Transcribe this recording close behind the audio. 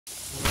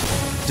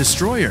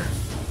destroyer.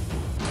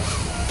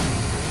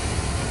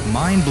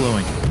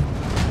 Mind-blowing.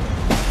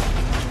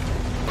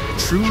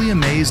 Truly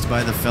amazed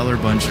by the feller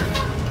buncher.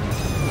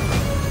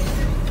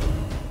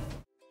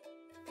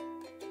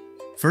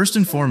 First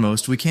and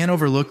foremost, we can't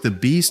overlook the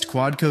beast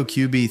Quadco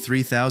QB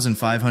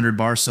 3500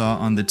 bar saw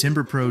on the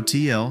Timber Pro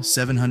TL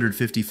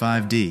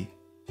 755D.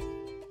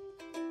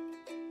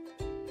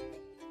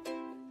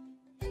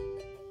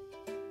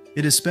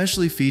 It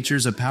especially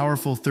features a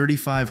powerful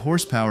 35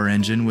 horsepower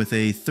engine with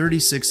a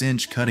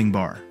 36-inch cutting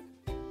bar.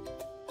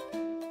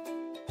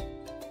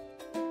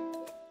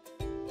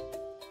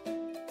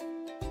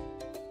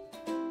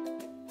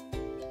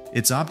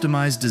 Its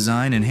optimized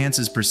design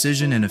enhances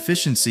precision and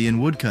efficiency in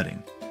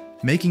woodcutting,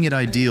 making it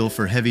ideal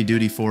for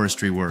heavy-duty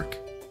forestry work.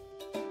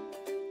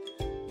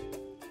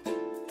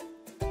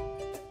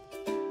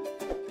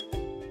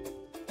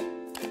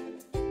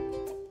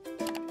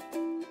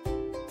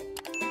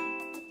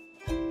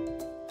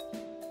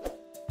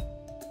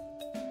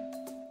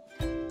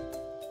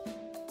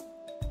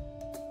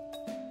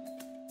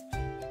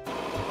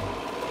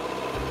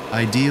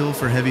 Ideal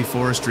for heavy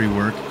forestry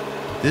work,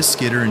 this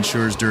skidder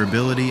ensures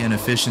durability and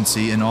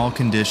efficiency in all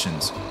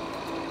conditions.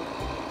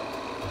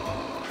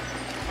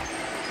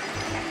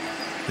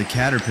 The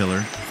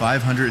Caterpillar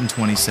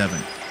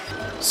 527.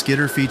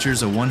 Skidder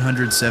features a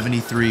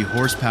 173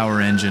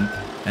 horsepower engine,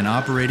 an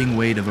operating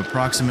weight of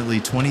approximately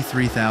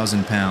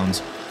 23,000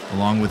 pounds,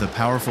 along with a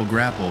powerful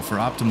grapple for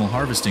optimal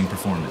harvesting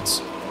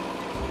performance.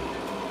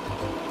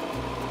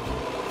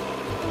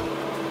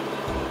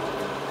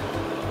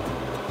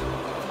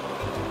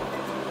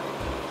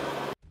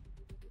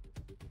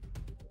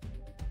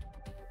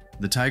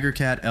 The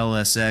TigerCat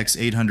LSX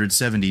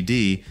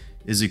 870D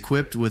is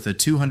equipped with a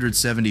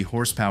 270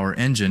 horsepower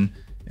engine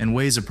and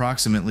weighs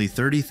approximately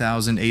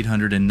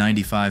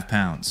 30,895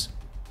 pounds.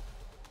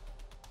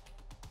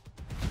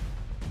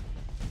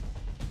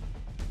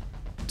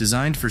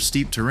 Designed for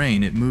steep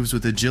terrain, it moves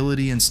with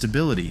agility and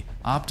stability,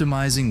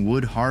 optimizing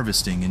wood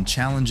harvesting in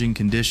challenging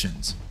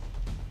conditions.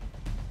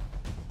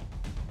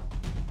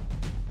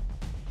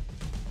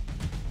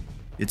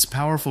 Its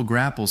powerful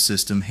grapple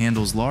system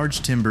handles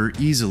large timber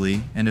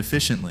easily and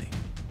efficiently.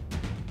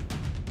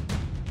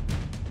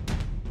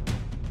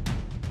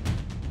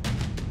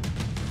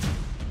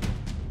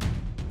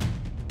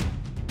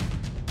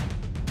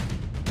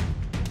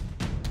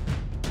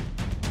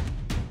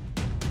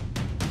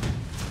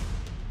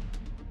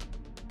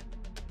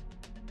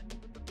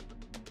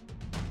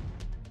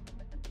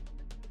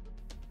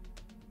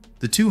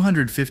 The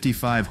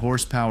 255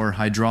 horsepower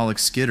hydraulic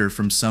skidder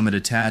from Summit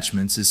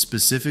Attachments is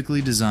specifically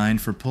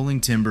designed for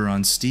pulling timber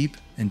on steep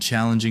and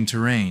challenging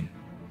terrain.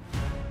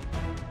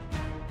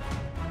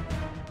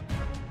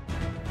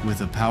 With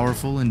a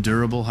powerful and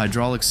durable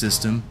hydraulic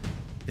system,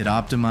 it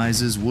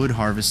optimizes wood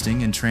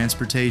harvesting and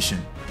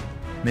transportation,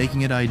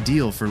 making it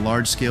ideal for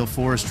large-scale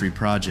forestry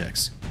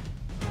projects.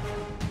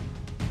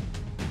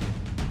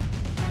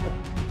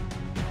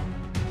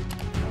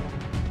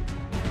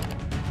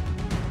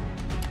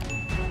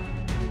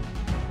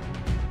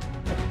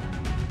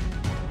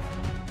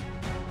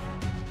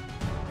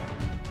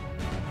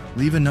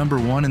 Leave a number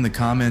 1 in the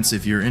comments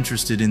if you're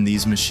interested in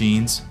these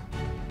machines.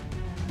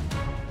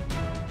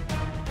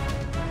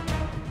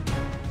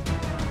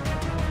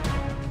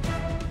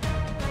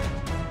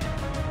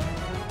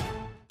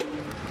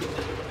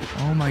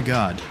 Oh my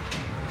God.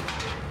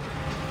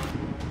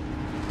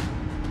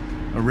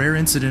 A rare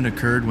incident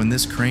occurred when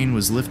this crane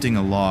was lifting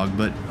a log,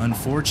 but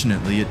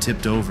unfortunately it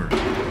tipped over.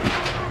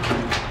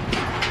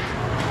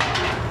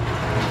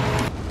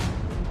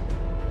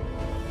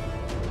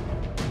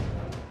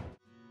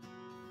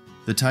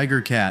 The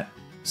TigerCat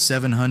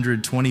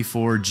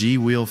 724G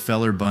wheel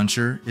feller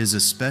buncher is a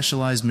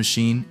specialized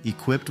machine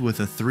equipped with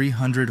a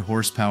 300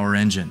 horsepower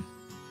engine.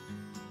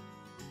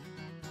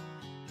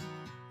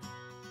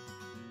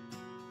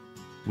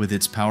 With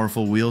its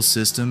powerful wheel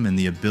system and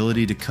the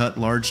ability to cut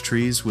large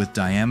trees with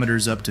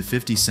diameters up to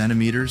 50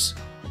 centimeters,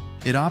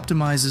 it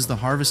optimizes the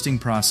harvesting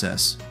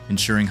process,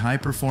 ensuring high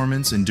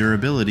performance and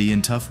durability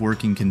in tough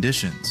working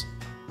conditions.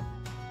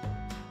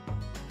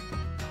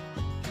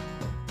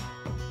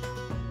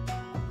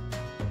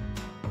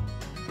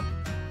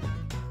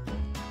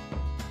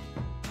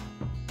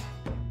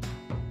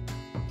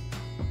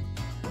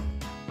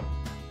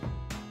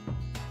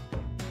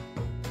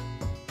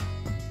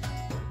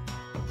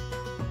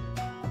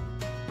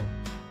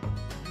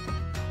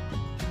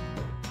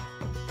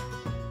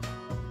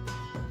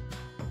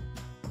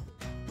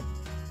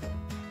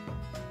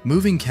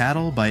 Moving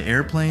cattle by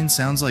airplane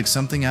sounds like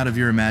something out of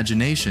your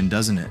imagination,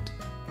 doesn't it?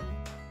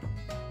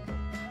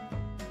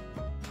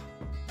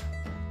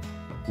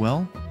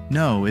 Well,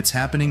 no, it's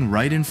happening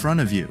right in front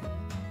of you.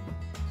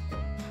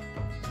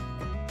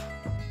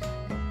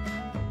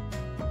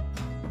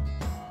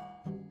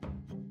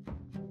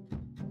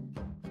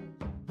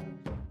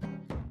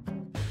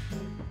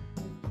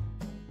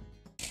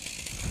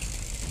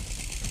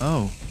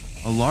 Oh,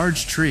 a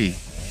large tree,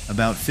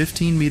 about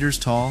 15 meters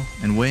tall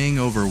and weighing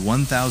over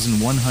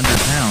 1,100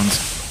 pounds,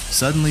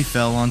 suddenly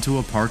fell onto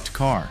a parked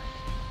car.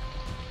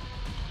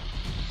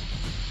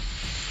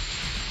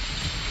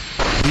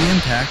 The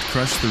impact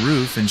crushed the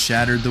roof and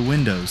shattered the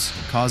windows,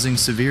 causing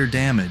severe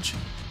damage.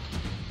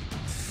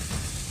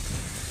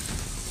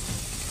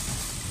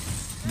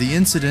 The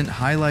incident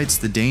highlights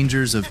the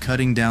dangers of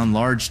cutting down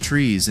large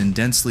trees in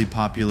densely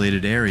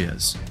populated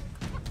areas.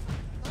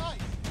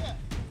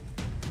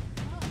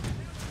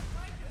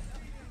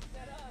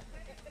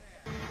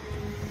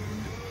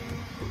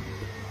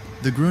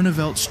 The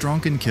Grunewald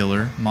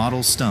Stronkenkiller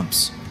model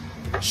stumps.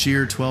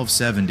 Shear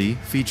 1270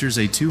 features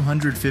a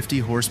 250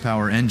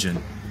 horsepower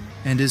engine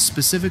and is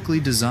specifically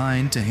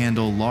designed to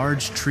handle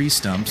large tree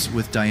stumps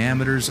with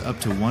diameters up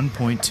to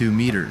 1.2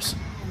 meters.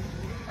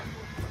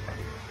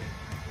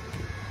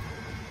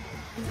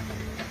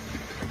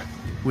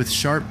 With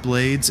sharp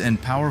blades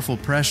and powerful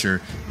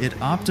pressure, it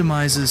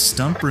optimizes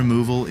stump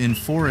removal in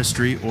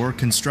forestry or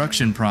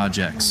construction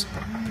projects.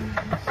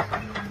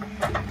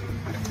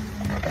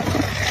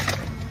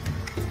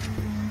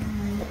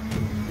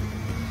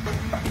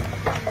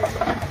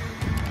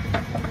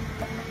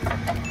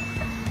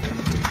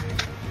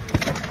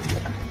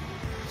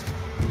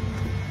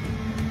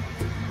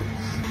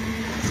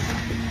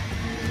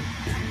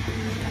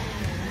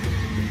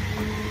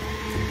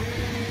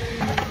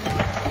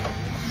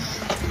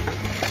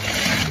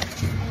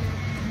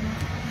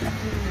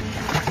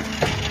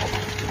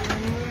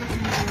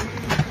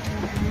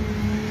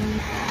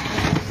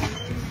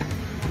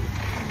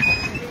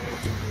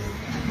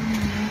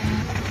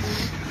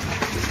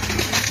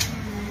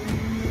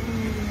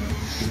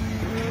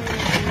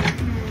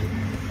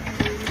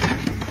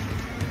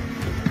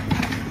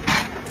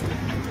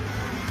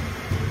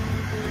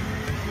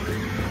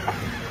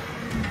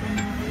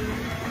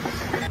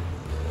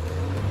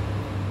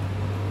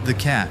 The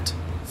Cat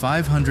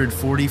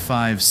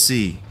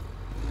 545C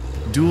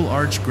dual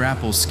arch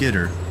grapple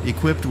skidder,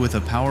 equipped with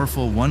a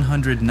powerful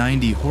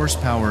 190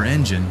 horsepower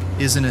engine,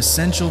 is an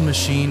essential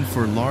machine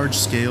for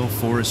large-scale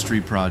forestry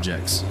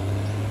projects.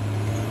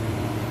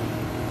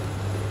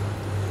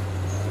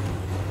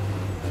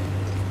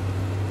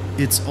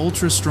 Its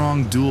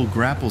ultra-strong dual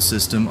grapple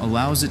system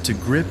allows it to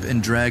grip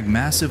and drag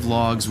massive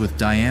logs with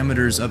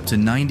diameters up to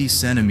 90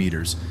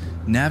 centimeters,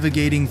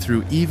 navigating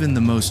through even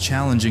the most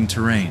challenging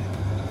terrain.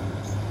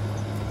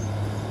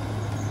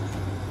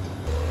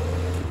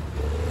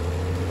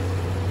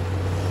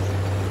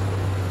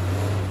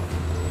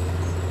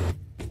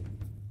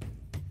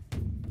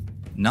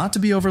 Not to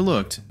be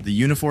overlooked, the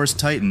Uniforce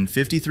Titan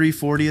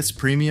 5340th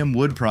premium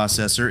wood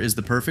processor is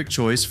the perfect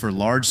choice for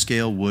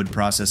large-scale wood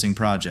processing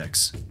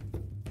projects.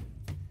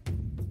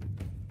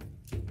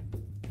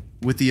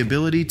 With the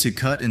ability to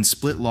cut and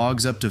split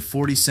logs up to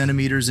 40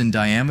 centimeters in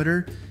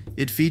diameter,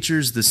 it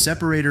features the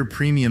Separator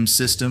Premium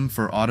system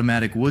for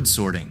automatic wood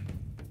sorting.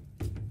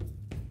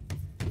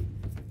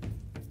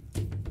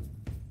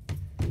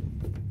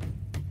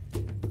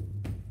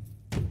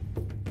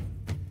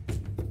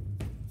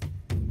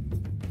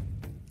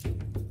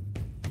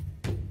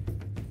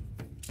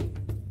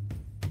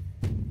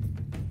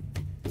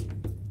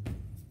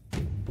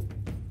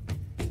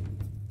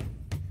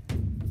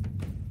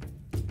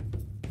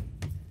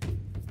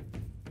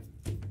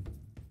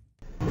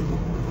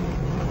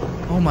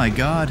 Oh my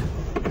God!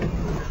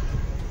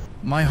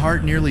 My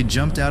heart nearly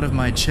jumped out of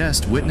my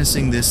chest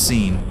witnessing this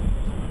scene.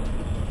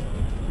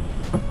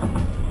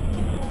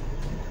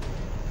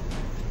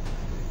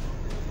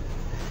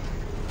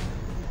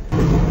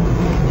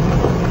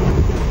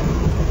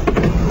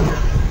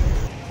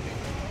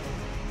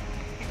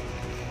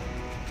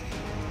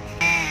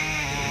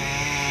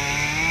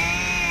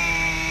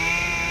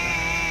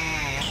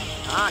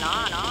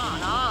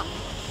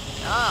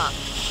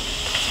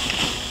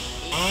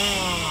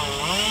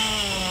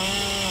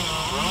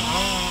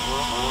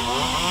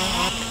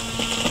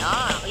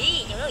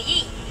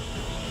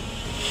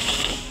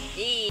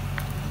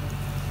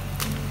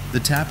 The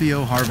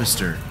Tapio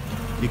Harvester,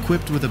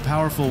 equipped with a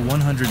powerful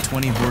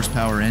 120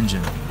 horsepower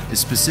engine, is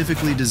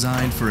specifically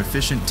designed for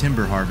efficient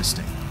timber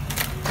harvesting.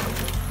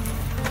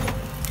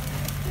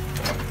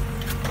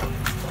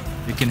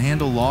 It can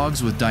handle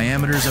logs with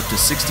diameters up to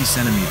 60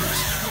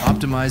 centimeters,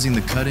 optimizing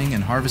the cutting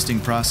and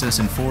harvesting process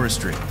in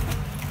forestry.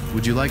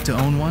 Would you like to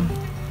own one?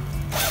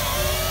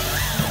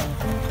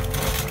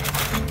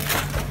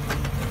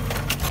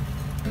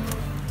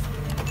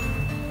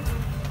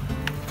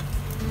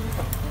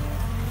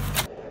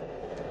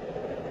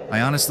 I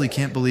honestly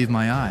can't believe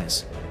my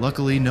eyes.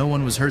 Luckily, no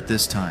one was hurt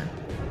this time.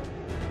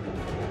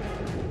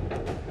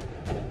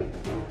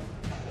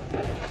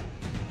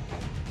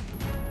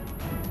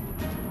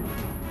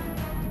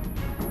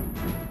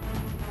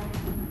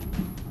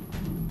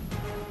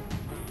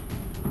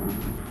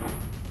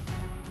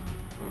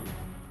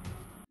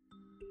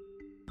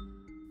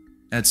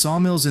 At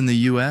sawmills in the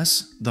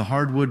US, the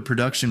hardwood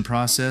production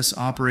process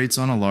operates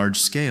on a large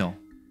scale.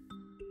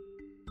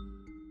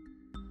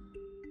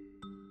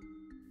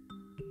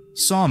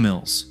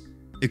 Sawmills,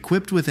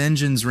 equipped with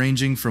engines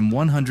ranging from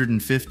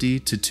 150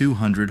 to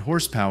 200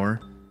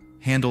 horsepower,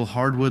 handle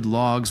hardwood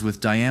logs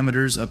with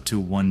diameters up to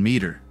 1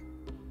 meter.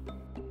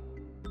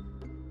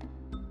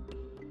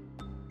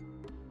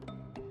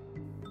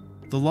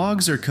 The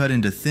logs are cut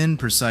into thin,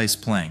 precise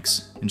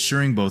planks,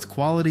 ensuring both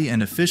quality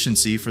and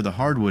efficiency for the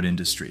hardwood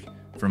industry,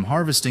 from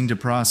harvesting to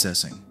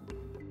processing.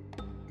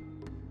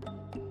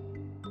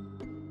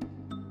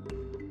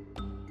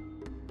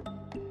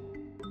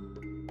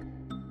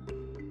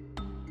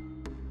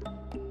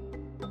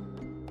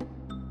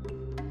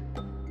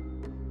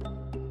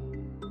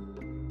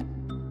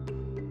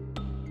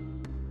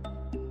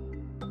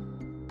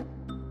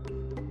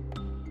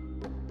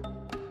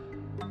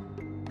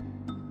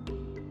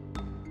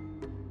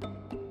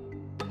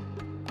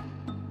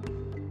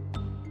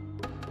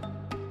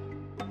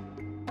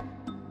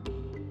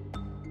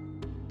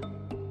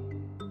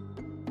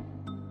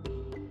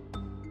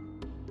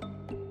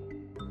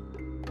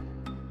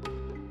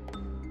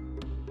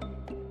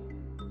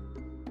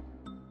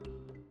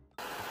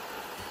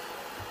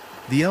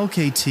 The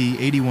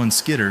LKT-81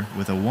 skidder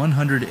with a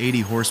 180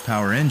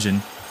 horsepower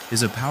engine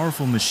is a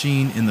powerful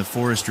machine in the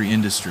forestry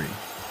industry.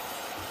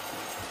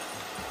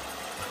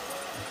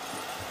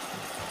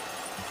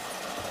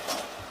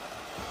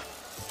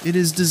 It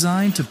is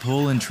designed to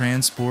pull and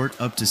transport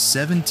up to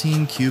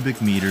 17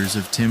 cubic meters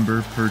of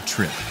timber per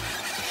trip.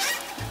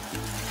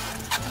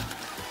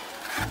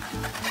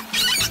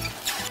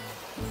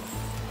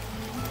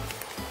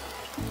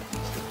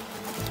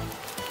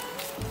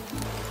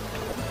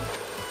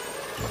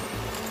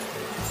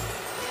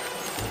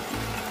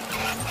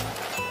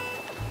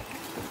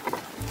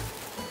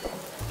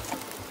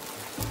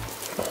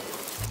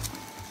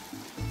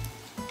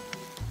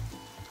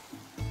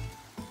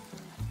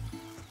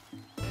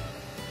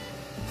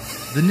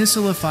 The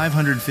Nisula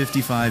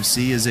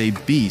 555C is a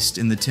beast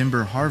in the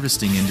timber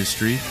harvesting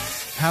industry,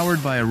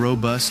 powered by a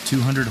robust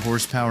 200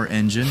 horsepower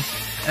engine,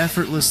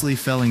 effortlessly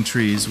felling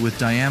trees with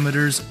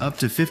diameters up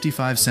to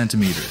 55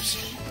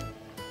 centimeters.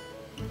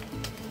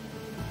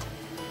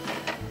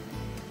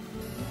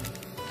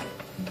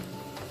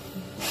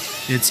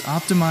 Its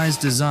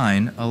optimized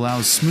design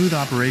allows smooth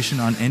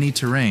operation on any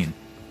terrain,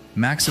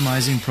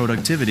 maximizing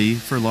productivity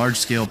for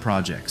large-scale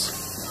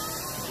projects.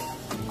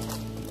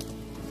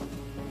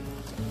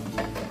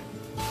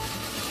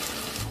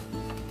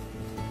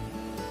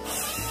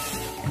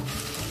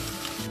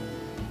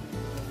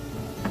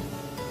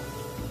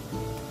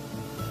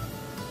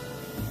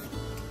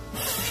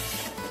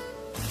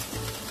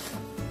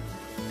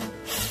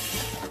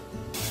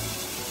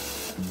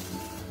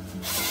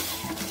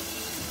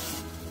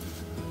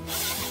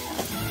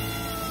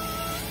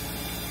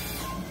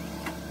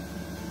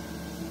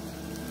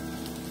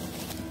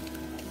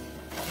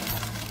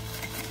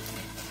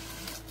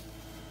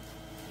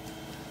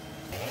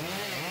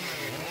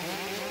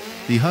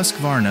 The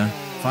Husqvarna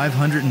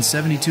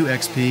 572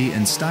 XP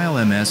and Style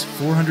MS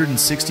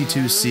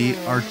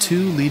 462C are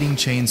two leading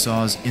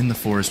chainsaws in the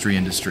forestry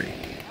industry.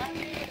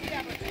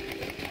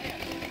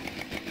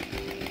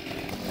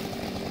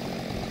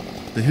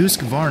 The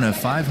Husqvarna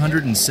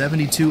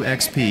 572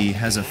 XP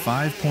has a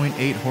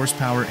 5.8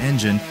 horsepower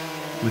engine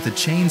with a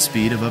chain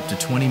speed of up to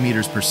 20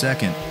 meters per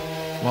second,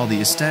 while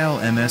the Style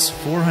MS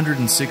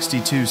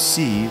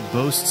 462C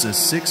boasts a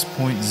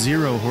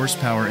 6.0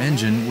 horsepower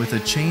engine with a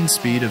chain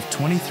speed of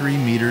 23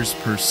 meters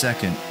per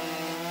second.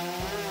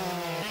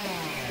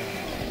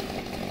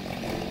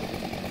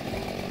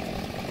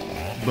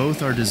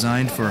 Both are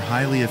designed for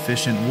highly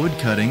efficient wood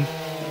cutting,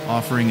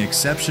 offering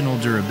exceptional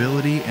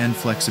durability and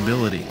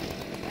flexibility.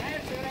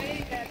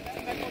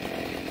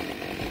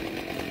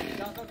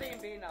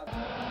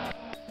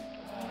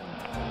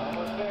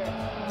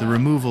 The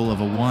removal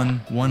of a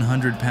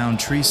 100-pound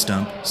tree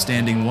stump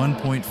standing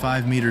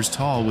 1.5 meters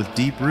tall with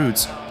deep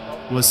roots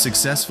was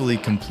successfully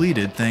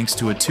completed thanks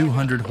to a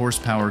 200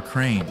 horsepower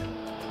crane.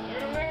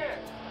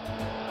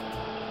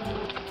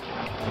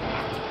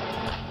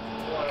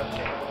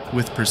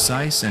 With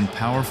precise and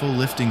powerful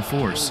lifting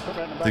force,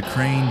 the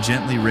crane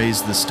gently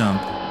raised the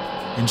stump,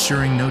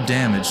 ensuring no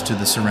damage to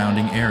the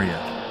surrounding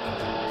area.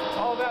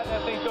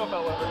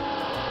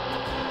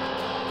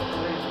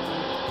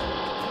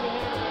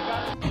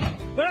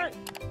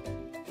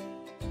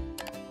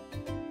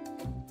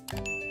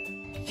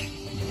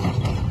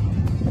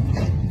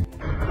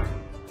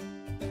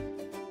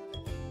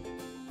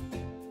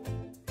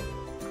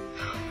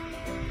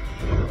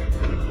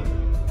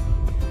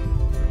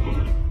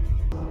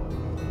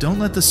 Don't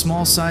let the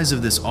small size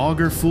of this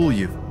auger fool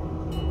you.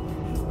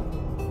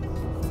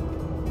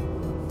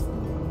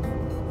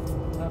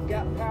 I've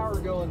got power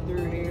going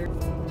through here.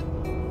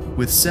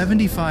 With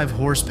 75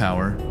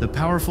 horsepower, the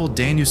powerful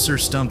Danusser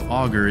stump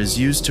auger is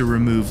used to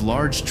remove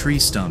large tree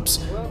stumps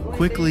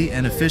quickly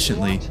and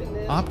efficiently,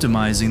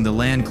 optimizing the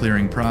land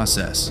clearing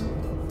process.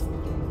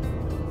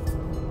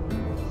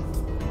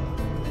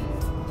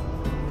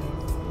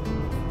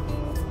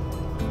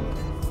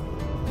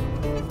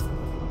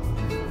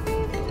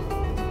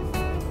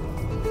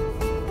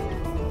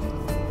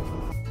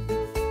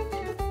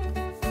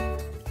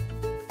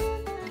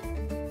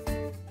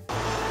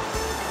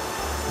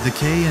 The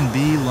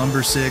K&B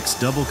Lumber 6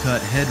 double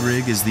cut head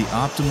rig is the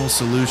optimal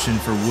solution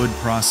for wood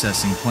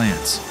processing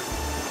plants.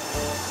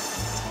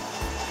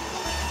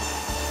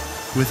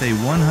 With a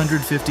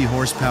 150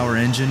 horsepower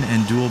engine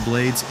and dual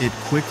blades, it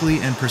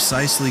quickly and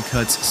precisely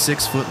cuts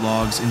 6-foot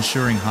logs,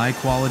 ensuring high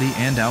quality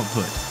and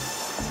output.